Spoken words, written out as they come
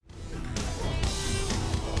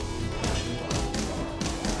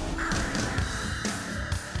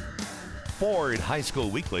Ford High School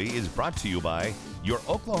Weekly is brought to you by your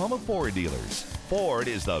Oklahoma Ford dealers. Ford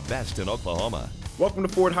is the best in Oklahoma. Welcome to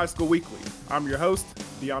Ford High School Weekly. I'm your host,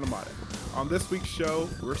 Deanna Mata. On this week's show,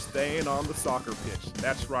 we're staying on the soccer pitch.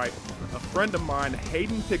 That's right. A friend of mine,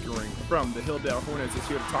 Hayden Pickering from the Hilldale Hornets, is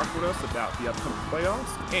here to talk with us about the upcoming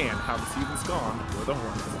playoffs and how the season's gone for the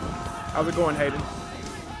Hornets. How's it going, Hayden?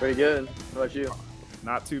 Pretty good. How about you?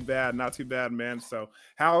 Not too bad, man. So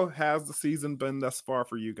how has the season been thus far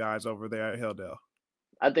for you guys over there at Hilldale?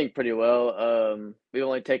 I think pretty well. We've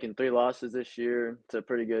only taken 3 losses this year to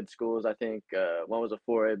pretty good schools. I think one was a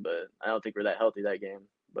 4A, but I don't think we're that healthy that game.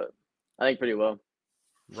 But I think pretty well.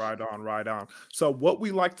 Right on. So what we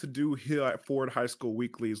like to do here at Ford High School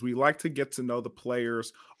Weekly is we like to get to know the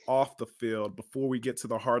players off the field before we get to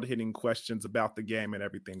the hard-hitting questions about the game and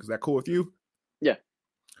everything. Is that cool with you? Yeah.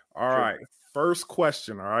 All Sure. right. First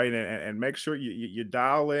question, all right, and make sure you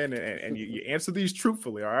dial in and you answer these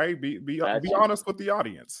truthfully, all right? Be honest with the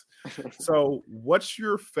audience. So, what's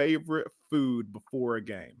your favorite food before a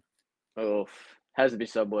game? Oh, has to be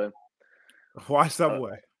Subway. Why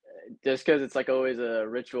Subway? Just because it's like always a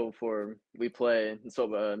ritual for we play. So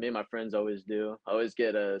me and my friends always do. I always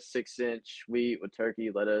get a 6-inch wheat with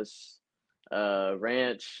turkey, lettuce,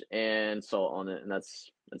 ranch, and salt on it, and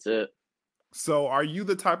that's it. So are you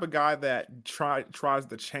the type of guy that tries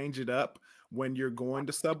to change it up when you're going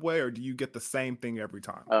to Subway, or do you get the same thing every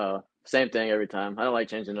time? Same thing every time. I don't like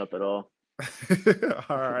changing it up at all.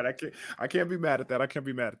 All right, I can't be mad at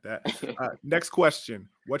that. Next question.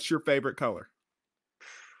 What's your favorite color?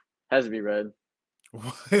 Has to be red.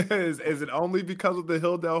 Is it only because of the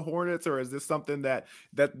Hilldale Hornets, or is this something that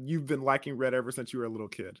you've been liking red ever since you were a little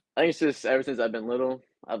kid? I think it's just ever since I've been little,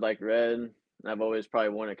 I've liked red. And I've always probably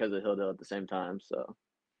worn it because of Hilldale at the same time. So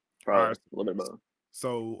probably a little bit both.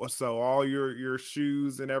 So all your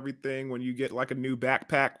shoes and everything, when you get like a new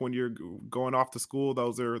backpack when you're going off to school,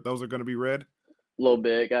 those are going to be red? A little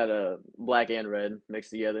bit. Got a black and red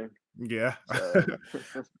mixed together. Yeah. So.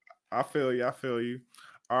 I feel you.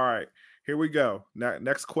 All right, here we go.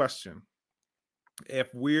 Next question.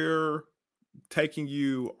 If we're taking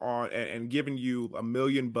you on and giving you $1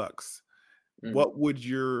 million, what would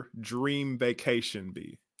your dream vacation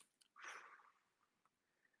be?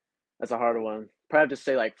 That's a hard one. Probably have to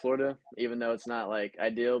say like Florida, even though it's not like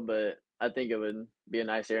ideal, but I think it would be a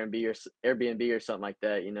nice Airbnb or something like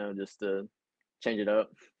that, just to change it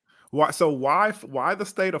up. Why the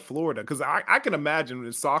state of Florida? Because I can imagine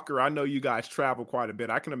in soccer, I know you guys travel quite a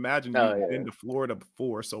bit. I can imagine you've been to Florida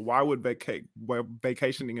before. So why would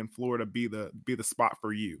vacationing in Florida be the spot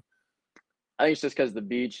for you? I think it's just because the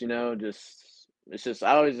beach,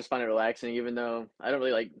 I always just find it relaxing, even though I don't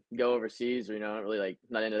really like go overseas or, I don't really like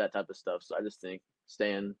not into that type of stuff. So I just think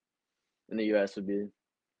staying in the US would be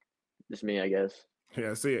just me, I guess.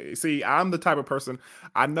 Yeah, see, I'm the type of person,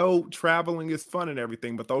 I know traveling is fun and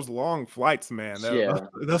everything, but those long flights, man,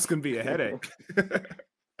 those can be a headache.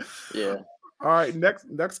 Yeah. All right,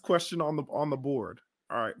 next question on the board.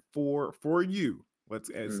 All right, for you,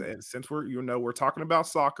 since we're talking about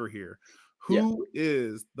soccer here, who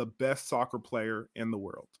is the best soccer player in the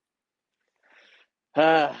world?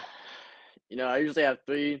 I usually have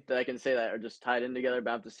 3 that I can say that are just tied in together, but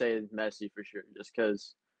I have to say Messi for sure, just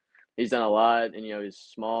because he's done a lot, and he's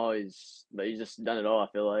small. But he's just done it all, I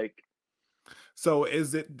feel like. So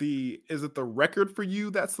is it the record for you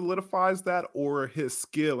that solidifies that, or his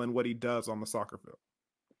skill and what he does on the soccer field?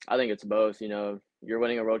 I think it's both. You're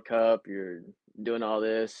winning a World Cup, you're doing all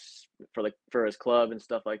this for his club and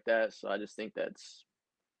stuff like that. So I just think that's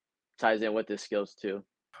ties in with his skills too.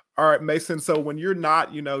 All right, Mason. So when you're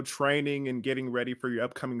not, training and getting ready for your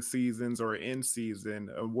upcoming seasons or in season,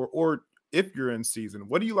 or if you're in season,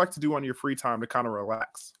 what do you like to do on your free time to kind of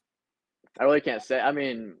relax? I really can't say. I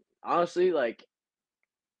mean, honestly, like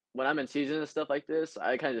when I'm in season and stuff like this,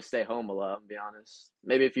 I kind of just stay home a lot, to be honest.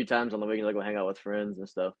 Maybe a few times on the weekends I go hang out with friends and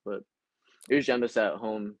stuff, but usually I'm just at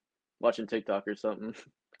home watching TikTok or something,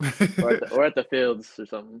 or at the fields or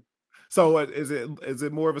something. So is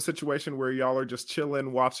it more of a situation where y'all are just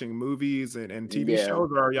chilling, watching movies and TV shows,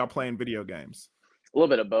 or are y'all playing video games? A little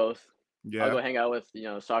bit of both. Yeah. I'll go hang out with,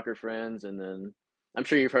 soccer friends, and then I'm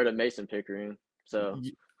sure you've heard of Mason Pickering. So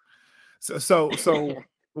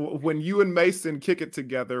when you and Mason kick it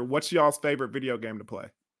together, what's y'all's favorite video game to play?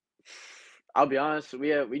 I'll be honest, we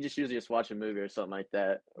just usually just watch a movie or something like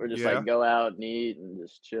that, or just like go out and eat and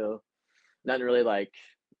just chill. Nothing really like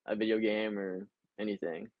a video game or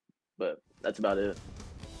anything, but that's about it.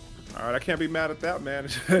 All right, I can't be mad at that, man.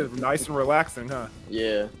 It's nice and relaxing, huh?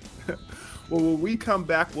 Yeah. Well, when we come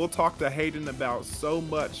back, we'll talk to Hayden about so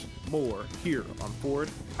much more here on Ford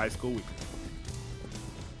High School Weekly.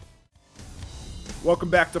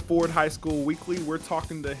 Welcome back to Ford High School Weekly. We're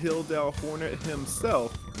talking to Hilldale Hornet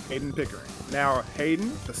himself, Hayden Pickering. Now,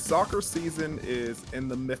 Hayden, the soccer season is in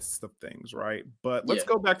the midst of things, right? But let's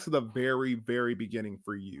go back to the very, very beginning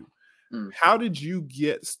for you. How did you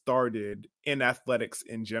get started in athletics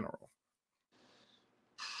in general?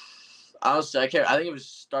 Honestly, I think it was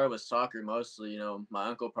started with soccer mostly. My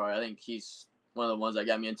uncle probably, I think he's one of the ones that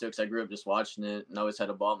got me into it because I grew up just watching it and always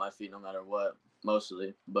had a ball at my feet no matter what,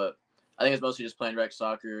 mostly. But I think it's mostly just playing rec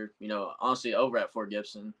soccer, honestly, over at Fort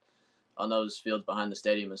Gibson on those fields behind the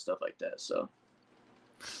stadium and stuff like that. So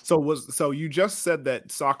you just said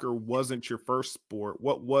that soccer wasn't your first sport.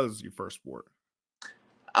 What was your first sport?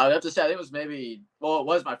 I would have to say I think it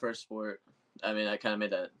was my first sport. I mean, I kind of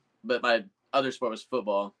made that. But my other sport was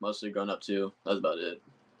football, mostly growing up too. That's about it.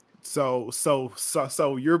 So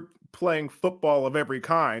you're playing football of every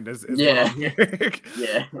kind is what Yeah. I'm hearing.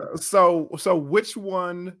 Yeah. So which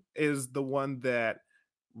one is the one that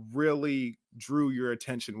really drew your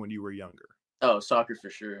attention when you were younger? Oh, soccer for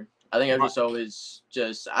sure. I think I've just always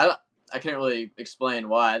I can't really explain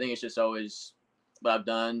why. I think it's just always what I've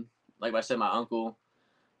done. Like I said, my uncle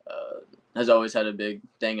has always had a big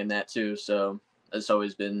thing in that too. So it's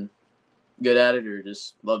always been good at it or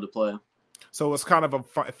just love to play. So it's kind of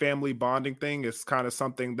a family bonding thing. It's kind of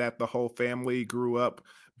something that the whole family grew up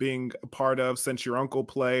being a part of since your uncle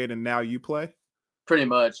played and now you play? Pretty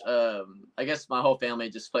much. I guess my whole family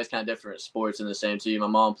just plays kind of different sports in the same team. My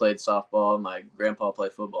mom played softball. My grandpa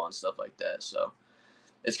played football and stuff like that. So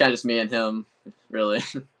it's kind of just me and him, really.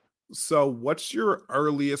 So what's your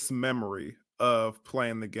earliest memory of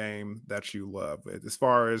playing the game that you love? As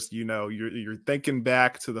far as, you're thinking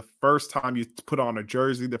back to the first time you put on a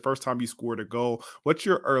jersey, the first time you scored a goal. What's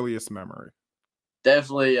your earliest memory?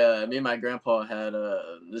 Definitely, me and my grandpa had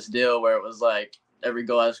this deal where it was like every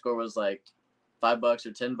goal I scored was like $5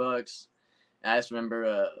 or $10. And I just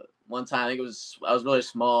remember one time, I was really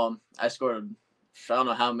small. I scored, I don't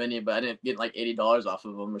know how many, but I didn't get like $80 off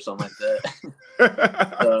of them or something like that.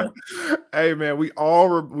 So, hey man, we all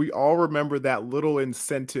remember that little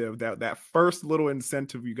incentive, that first little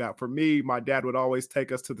incentive you got. For me, my dad would always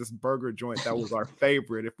take us to this burger joint that was our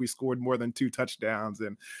favorite if we scored more than 2 touchdowns,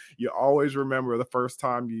 and you always remember the first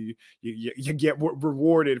time you get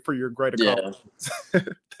rewarded for your great accomplishments.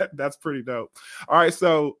 That's pretty dope. All right,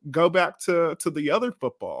 so go back to the other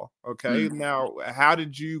football. Okay, now how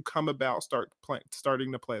did you come about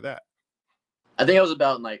starting to play that? I think I was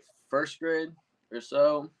about in like first grade or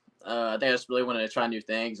so. I think I just really wanted to try new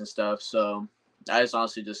things and stuff. So I just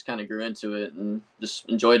honestly just kind of grew into it and just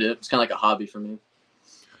enjoyed it. It's kind of like a hobby for me.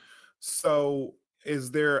 So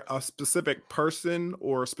is there a specific person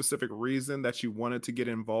or a specific reason that you wanted to get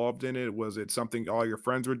involved in it? Was it something all your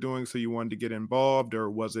friends were doing, so you wanted to get involved,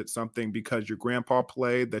 or was it something because your grandpa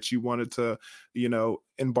played that you wanted to,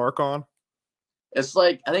 embark on? It's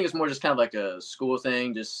like, I think it's more just kind of like a school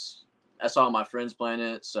thing. Just, I saw my friends playing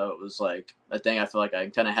it. So it was like a thing I feel like I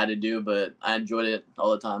kind of had to do, but I enjoyed it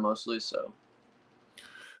all the time mostly.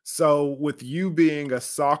 So with you being a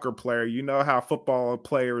soccer player, you know how football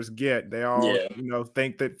players get. They all, Yeah.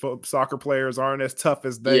 think that soccer players aren't as tough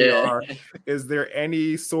as they Yeah. are. Is there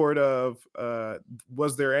any sort of,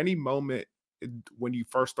 was there any moment when you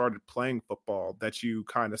first started playing football that you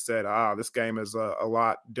kind of said, this game is a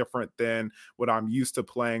lot different than what I'm used to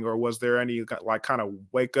playing? Or was there any like kind of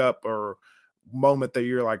wake up or moment that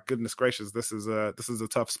you're like, goodness gracious, this is a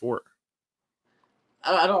tough sport?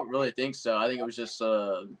 I don't really think so. I think it was just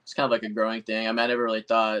it's kind of like a growing thing. I mean, I never really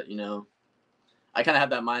thought, I kind of have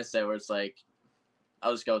that mindset where it's like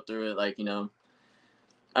I'll just go through it. Like, I don't really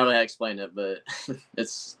know how to explain it, but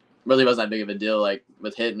it's really wasn't that big of a deal. Like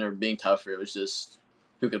with hitting or being tougher, it was just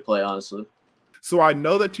who could play, honestly. So I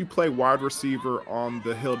know that you play wide receiver on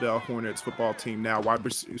the Hilldale Hornets football team now, wide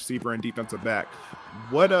receiver and defensive back.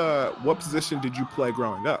 What position did you play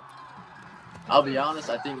growing up? I'll be honest,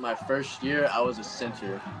 I think my first year I was a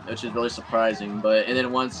center, which is really surprising. And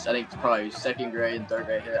then once I think probably second grade and third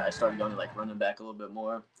grade hit, I started going to like running back a little bit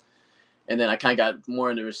more. And then I kind of got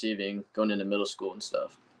more into receiving going into middle school and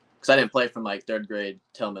stuff. Because I didn't play from like third grade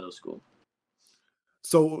till middle school.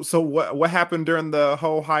 So what happened during the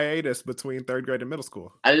whole hiatus between third grade and middle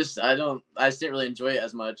school? I just didn't really enjoy it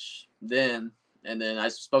as much then. And then I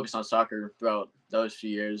just focused on soccer throughout those few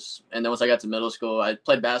years. And then once I got to middle school, I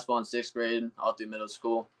played basketball in sixth grade all through middle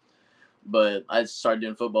school. But I started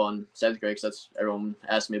doing football in seventh grade because that's everyone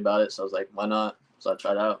asked me about it. So I was like, why not? So I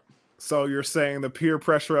tried out. So you're saying the peer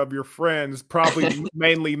pressure of your friends, probably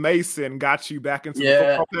mainly Mason, got you back into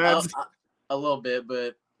the football pads? A little bit.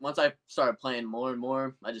 But once I started playing more and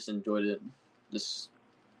more, I just enjoyed it. It's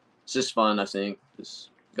just fun, I think. Just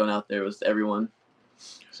going out there with everyone.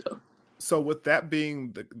 So with that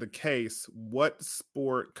being the case, what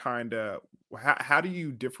sport how do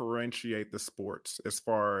you differentiate the sports as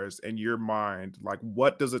far as in your mind? Like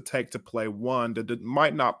what does it take to play one that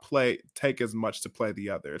might not take as much to play the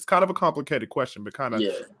other? It's kind of a complicated question, but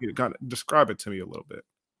Yeah. kind of describe it to me a little bit.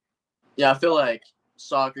 Yeah, I feel like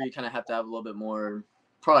soccer, you kind of have to have a little bit more,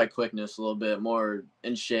 probably quickness, a little bit more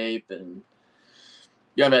in shape, and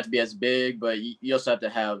you don't have to be as big, but you also have to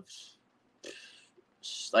have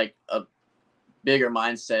like a bigger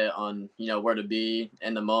mindset on where to be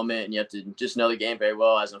in the moment, and you have to just know the game very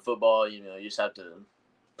well. As in football, you just have to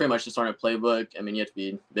pretty much just learn a playbook. I mean, you have to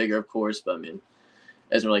be bigger, of course, but I mean,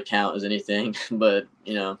 it doesn't really count as anything. But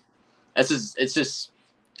it's just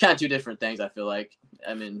kind of two different things. I feel like.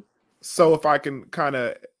 I mean, so if I can kind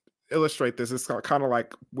of illustrate this, it's kind of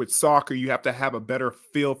like with soccer, you have to have a better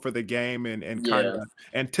feel for the game and kind of yeah,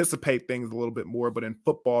 anticipate things a little bit more. But in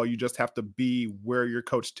football, you just have to be where your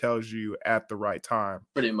coach tells you at the right time.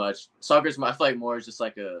 pretty much. Soccer's I feel like more is just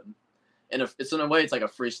like it's in a way it's like a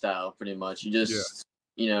freestyle. Pretty much, you Yeah. just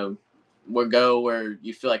will go where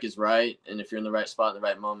you feel like is right, and if you're in the right spot in the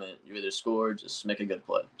right moment, you either score, or just make a good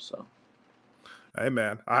play. So. Hey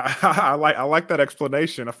man, I like that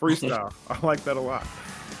explanation. A freestyle, I like that a lot.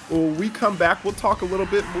 When we come back, we'll talk a little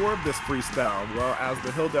bit more of this freestyle. Well, as the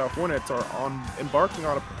Hilldale Hornets are embarking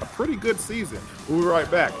on a pretty good season. We'll be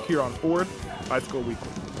right back here on Ford High School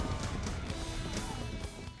Weekly.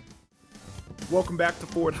 Welcome back to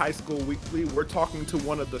Ford High School Weekly. We're talking to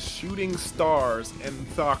one of the shooting stars in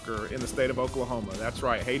soccer in the state of Oklahoma. That's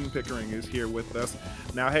right, Hayden Pickering is here with us.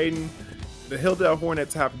 Now, Hayden, the Hilldale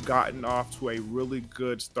Hornets have gotten off to a really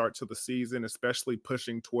good start to the season, especially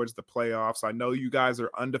pushing towards the playoffs. I know you guys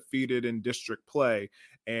are undefeated in district play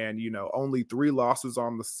and, only 3 losses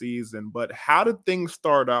on the season, but how did things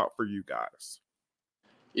start out for you guys?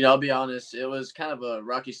 I'll be honest, it was kind of a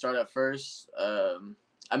rocky start at first.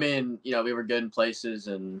 I mean, we were good in places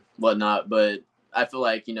and whatnot, but I feel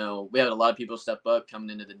like, we had a lot of people step up coming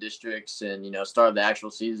into the districts and, start the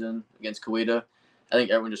actual season against Coweta. I think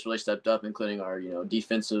everyone just really stepped up, including our,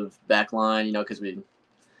 defensive back line, because we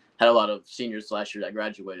had a lot of seniors last year that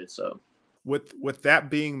graduated. So With that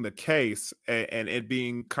being the case and it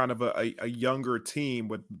being kind of a younger team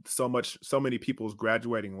with so many people's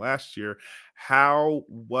graduating last year, how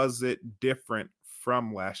was it different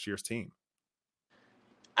from last year's team?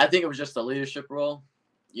 I think it was just a leadership role.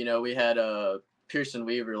 We had Pearson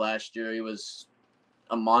Weaver last year. He was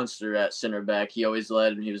a monster at center back. He always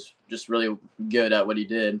led, and he was just really good at what he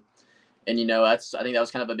did. And I think that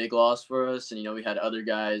was kind of a big loss for us. And we had other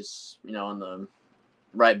guys, on the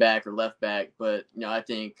right back or left back, but I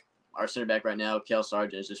think our center back right now, Kale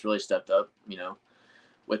Sargent, has just really stepped up,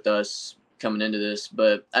 with us coming into this.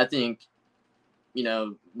 But I think,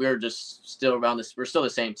 we're just still around this. We're still the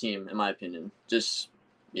same team, in my opinion. Just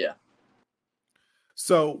yeah.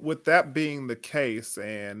 So with that being the case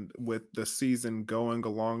and with the season going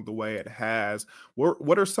along the way it has,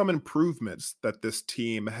 what are some improvements that this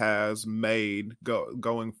team has made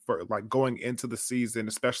going into the season,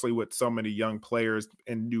 especially with so many young players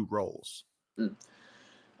in new roles?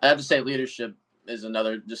 I have to say leadership is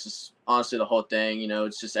another, just honestly the whole thing,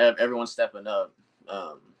 it's just everyone stepping up.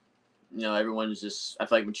 Everyone's just, I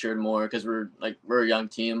feel like, matured more because we're a young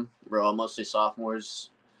team. We're all mostly sophomores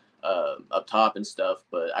up top and stuff,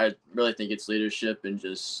 but I really think it's leadership and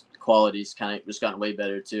just quality's kind of just gotten way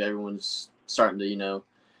better too. Everyone's starting to,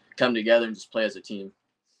 come together and just play as a team.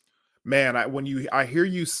 Man, I hear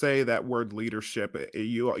you say that word leadership,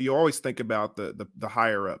 you always think about the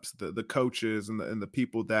higher ups, the coaches and the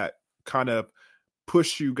people that kind of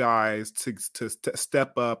push you guys to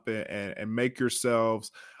step up and make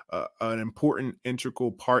yourselves an important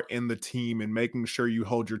integral part in the team and making sure you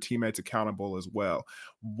hold your teammates accountable as well.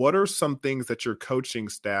 What are some things that your coaching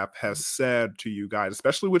staff has said to you guys,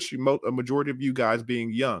 especially with a majority of you guys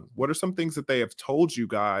being young? What are some things that they have told you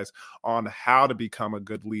guys on how to become a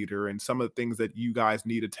good leader and some of the things that you guys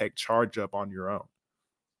need to take charge of on your own?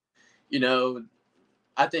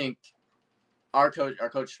 I think our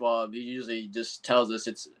coach Schwab, he usually just tells us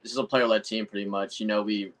this is a player-led team pretty much.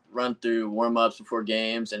 We run through warm-ups before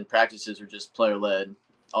games, and practices are just player-led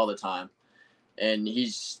all the time. And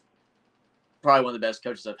he's probably one of the best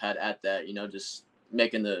coaches I've had at that, just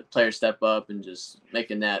making the players step up and just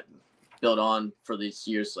making that build on for these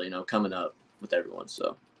years, coming up with everyone.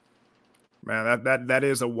 So. Man, that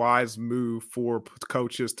is a wise move for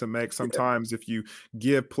coaches to make. Sometimes if you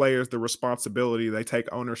give players the responsibility, they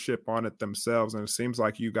take ownership on it themselves. And it seems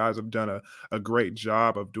like you guys have done a great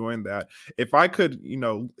job of doing that. If I could,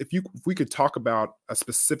 if we could talk about a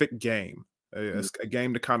specific game a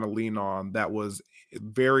game to kind of lean on that was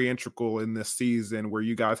very integral in this season where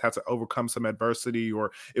you guys had to overcome some adversity,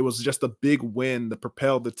 or it was just a big win that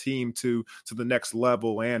propelled the team to the next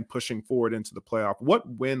level and pushing forward into the playoff. What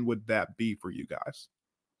win would that be for you guys?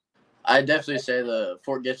 I definitely say the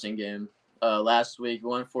Fort Gibson game. Last week,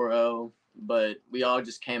 1-4-0, but we all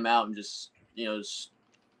just came out and just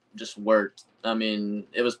worked. I mean,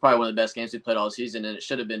 it was probably one of the best games we played all season, and it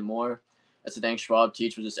should have been more. That's the thing Schwab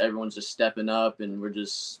teach was just everyone's just stepping up, and we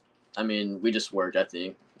just worked. I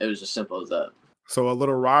think it was as simple as that. So a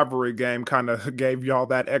little rivalry game kind of gave y'all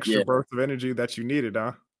that extra Yeah, burst of energy that you needed,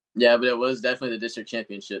 huh? yeah, but it was definitely the district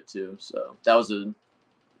championship too. So that was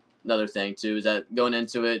another thing too. Is that going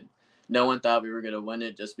into it, no one thought we were gonna win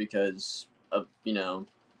it just because of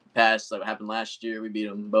past like what happened last year. We beat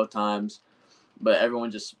them both times, but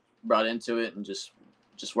everyone just brought into it and just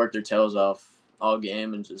worked their tails off all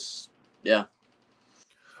game and just yeah.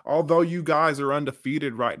 Although you guys are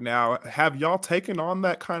undefeated right now, have y'all taken on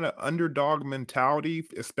that kind of underdog mentality,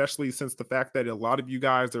 especially since the fact that a lot of you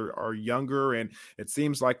guys are younger, and it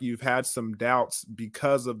seems like you've had some doubts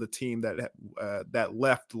because of the team that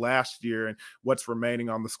left last year and what's remaining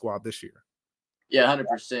on the squad this year? Yeah,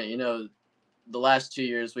 100%. The last 2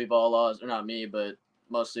 years we've all lost, or not me, but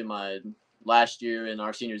mostly my last year and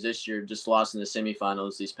our seniors this year just lost in the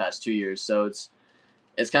semifinals these past 2 years. So it's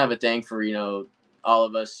kind of a thing for all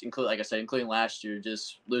of us, include like I said, including last year,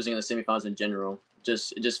 just losing in the semifinals in general.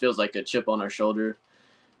 It just feels like a chip on our shoulder,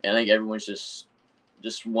 and I think everyone's just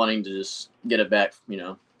wanting to just get it back,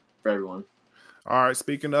 for everyone. All right,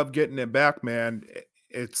 speaking of getting it back, man,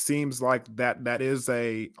 it seems like that is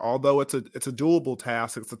although it's a doable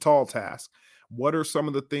task, it's a tall task. What are some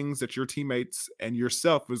of the things that your teammates and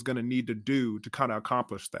yourself is going to need to do to kind of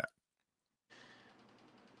accomplish that?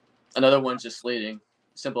 Another one's just leading,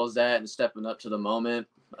 simple as that, and stepping up to the moment.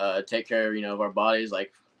 Take care, of our bodies.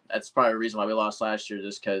 Like that's probably the reason why we lost last year,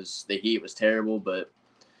 just because the heat was terrible. But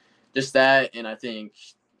just that, and I think,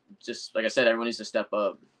 just like I said, everyone needs to step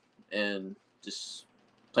up and just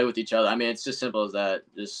play with each other. I mean, it's just simple as that.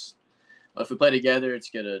 Just if we play together, it's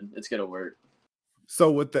gonna work. So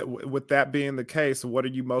with that being the case, what are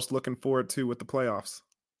you most looking forward to with the playoffs?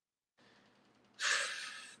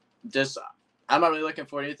 Just I'm not really looking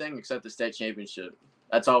for anything except the state championship.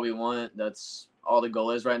 That's all we want. That's all the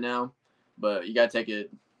goal is right now. But you gotta take it,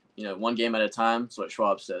 one game at a time. That's what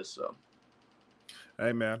Schwab says. So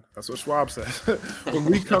Hey man, that's what Schwab says. When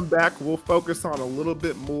we come back, we'll focus on a little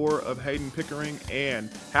bit more of Hayden Pickering and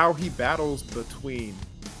how he battles between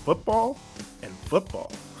football and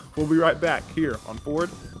football. We'll be right back here on Ford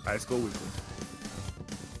High School Weekly.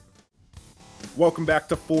 Welcome back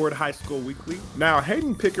to Ford High School Weekly. Now,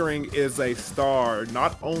 Hayden Pickering is a star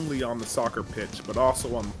not only on the soccer pitch, but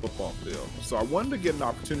also on the football field. So I wanted to get an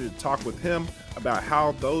opportunity to talk with him about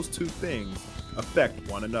how those two things affect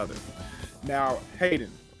one another. Now,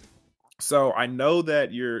 Hayden, so I know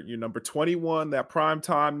that you're number 21, that prime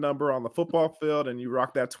time number on the football field, and you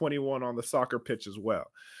rock that 21 on the soccer pitch as well.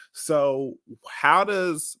 So how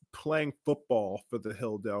does playing football for the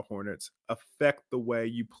Hilldale Hornets affect the way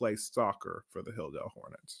you play soccer for the Hilldale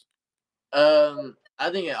Hornets? I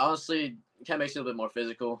think it honestly kind of makes it a little bit more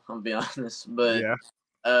physical. I'm gonna be honest, but Yeah.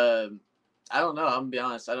 um, I don't know. I'm gonna be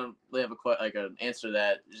honest. I don't really have an answer to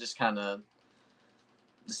that. It's just kind of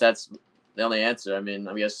just that's the only answer. I mean,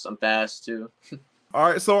 I guess I'm fast too. All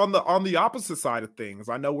right, so on the opposite side of things,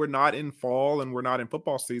 I know we're not in fall and we're not in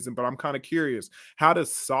football season, but I'm kind of curious, how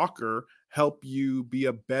does soccer help you be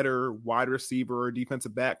a better wide receiver or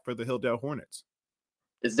defensive back for the Hilldale Hornets?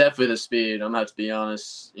 It's definitely the speed. I'm gonna have to be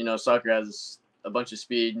honest. Soccer has a bunch of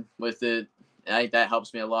speed with it, and I think that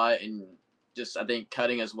helps me a lot. And just I think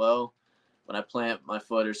cutting as well. When I plant my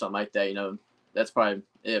foot or something like that, that's probably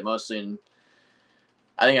it mostly. And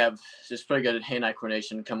I think I have just pretty good hand-eye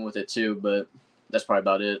coordination coming with it too. But that's probably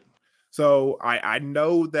about it. So I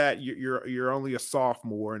know that you're only a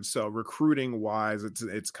sophomore, and so recruiting wise,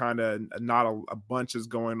 it's kind of not a bunch is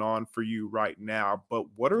going on for you right now. But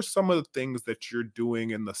what are some of the things that you're doing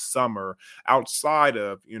in the summer outside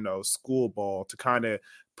of school ball to kind of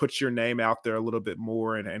put your name out there a little bit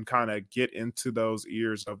more and kind of get into those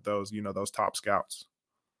ears of those top scouts?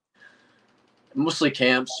 Mostly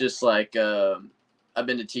camps, just like I've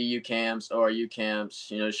been to TU camps, ORU camps,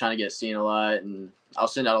 just trying to get seen a lot. And I'll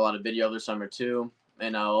send out a lot of video over the summer too.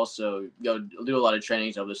 And I'll also go do a lot of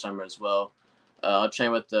trainings over the summer as well. I'll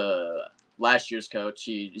train with the last year's coach.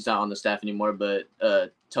 He's not on the staff anymore, but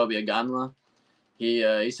Toby Aganla.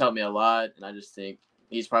 He's helped me a lot. And I just think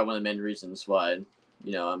he's probably one of the main reasons why,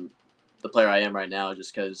 I'm the player I am right now,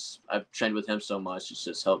 just because I've trained with him so much. It's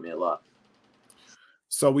just helped me a lot.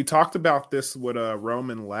 So we talked about this with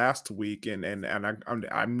Roman last week, and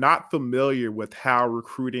I'm not familiar with how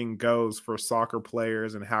recruiting goes for soccer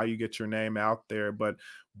players and how you get your name out there. But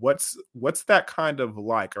what's that kind of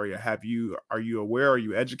like? Are you aware? Are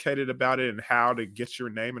you educated about it and how to get your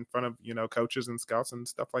name in front of coaches and scouts and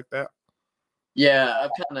stuff like that? Yeah,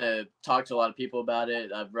 I've kind of talked to a lot of people about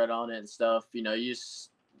it. I've read on it and stuff.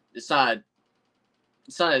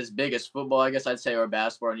 It's not as big as football, I guess I'd say, or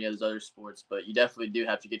basketball or any of those other sports, but you definitely do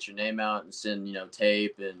have to get your name out and send,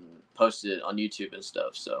 tape and post it on YouTube and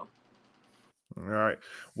stuff. So, All right.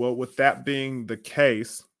 Well, with that being the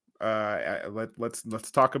case,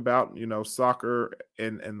 let's talk about soccer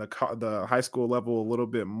and the high school level a little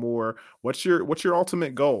bit more. What's your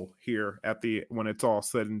ultimate goal here when it's all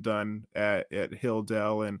said and done at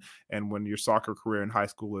Hilldale and when your soccer career in high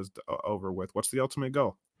school is over with? What's the ultimate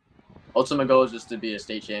goal? ultimate goal is just to be a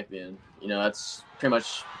state champion. That's pretty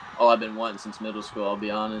much all I've been wanting since middle school, I'll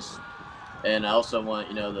be honest. And I also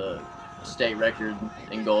want, the state record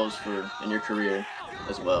in goals in your career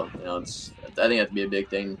as well. I think that'd be a big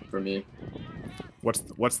thing for me.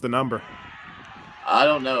 What's the number? I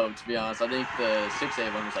don't know, to be honest. I think the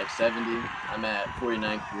 6A one was like 70. I'm at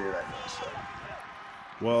 49 career right now, so.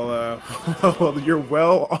 Well, you're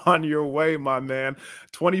well on your way, my man.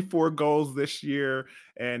 24 goals this year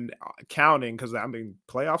and counting, because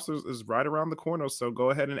playoffs is right around the corner. So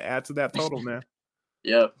go ahead and add to that total, man.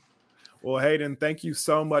 Yep. Well, Hayden, thank you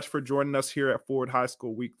so much for joining us here at Forward High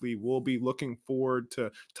School Weekly. We'll be looking forward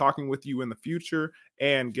to talking with you in the future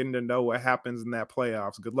and getting to know what happens in that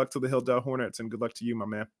playoffs. Good luck to the Hilldale Hornets and good luck to you, my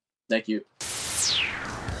man. Thank you.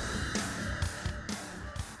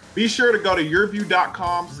 Be sure to go to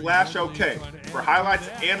yourview.com/OK for highlights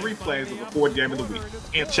and replays of the Ford Game of the Week.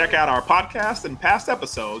 And check out our podcast and past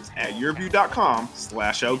episodes at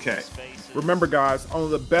yourview.com/OK. Remember, guys,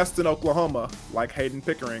 only the best in Oklahoma, like Hayden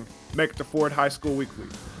Pickering, make it to Ford High School Weekly.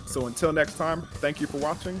 So until next time, thank you for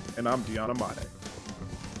watching, and I'm Deanna Mate.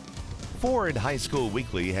 Ford High School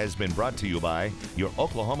Weekly has been brought to you by your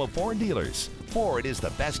Oklahoma Ford dealers. Ford is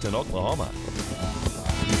the best in Oklahoma.